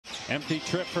Empty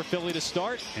trip for Philly to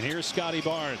start, and here's Scottie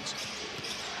Barnes.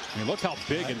 I mean, look how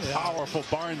big and powerful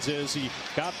Barnes is. He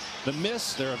got the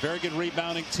miss. They're a very good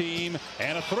rebounding team,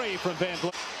 and a three from Van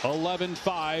Vliet.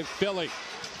 11-5 Philly.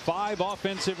 5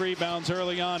 offensive rebounds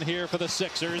early on here for the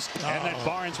Sixers, and then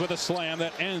Barnes with a slam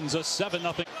that ends a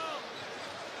 7-0.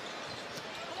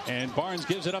 And Barnes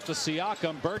gives it up to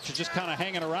Siakam. Birch is just kind of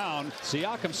hanging around.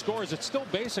 Siakam scores. It's still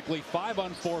basically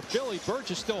 5-on-4 Philly.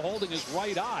 Birch is still holding his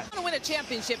right eye. Want to win a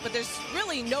championship, but there's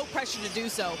really no pressure to do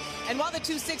so. And while the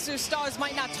two Sixers stars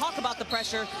might not talk about the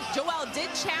pressure, Joel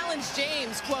did challenge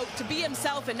James, quote, to be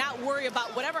himself and not worry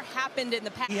about whatever happened in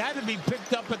the past. He had to be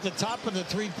picked up at the top of the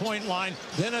three-point line,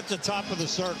 then at the top of the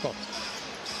circle.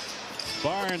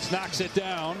 Barnes knocks it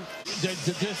down.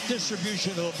 The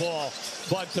distribution of the ball,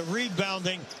 but the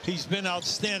rebounding, he's been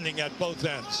outstanding at both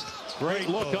ends. Great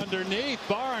look underneath.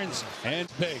 Barnes and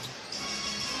big.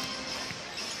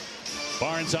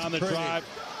 Barnes on the drive.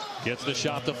 Gets the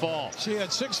shot to fall. See, at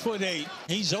 6'8",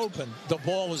 he's open. The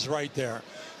ball is right there.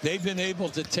 They've been able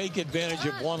to take advantage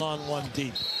of one-on-one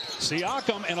deep.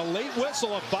 Siakam and a late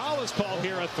whistle. A foul is called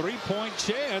here. A three-point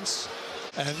chance.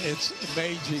 And it's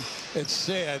amazing. It's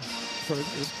sad for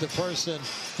the person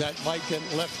that might get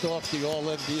left off the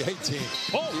All-NBA team.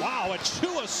 Oh, wow. A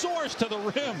Chuasaurus to the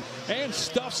rim and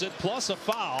stuffs it, plus a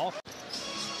foul.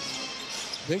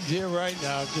 Big deal right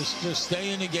now. Just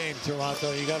stay in the game,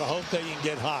 Toronto. You got to hope that you can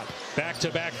get hot.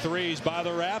 Back-to-back threes by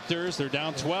the Raptors. They're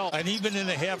down 12. And even in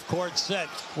a half-court set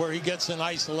where he gets in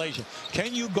isolation,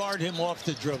 can you guard him off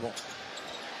the dribble?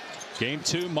 Game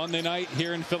 2 Monday night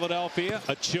here in Philadelphia.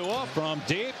 Achua from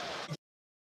deep.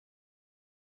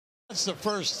 That's the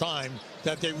first time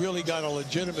that they really got a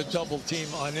legitimate double team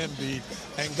on Embiid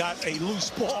and got a loose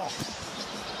ball.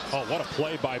 Oh, what a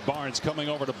play by Barnes coming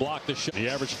over to block the shot. He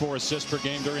averaged 4 assists per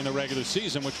game during the regular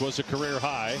season, which was a career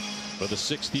high for the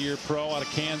 60-year pro out of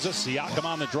Kansas. Siakam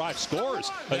on the drive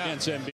scores against Embiid.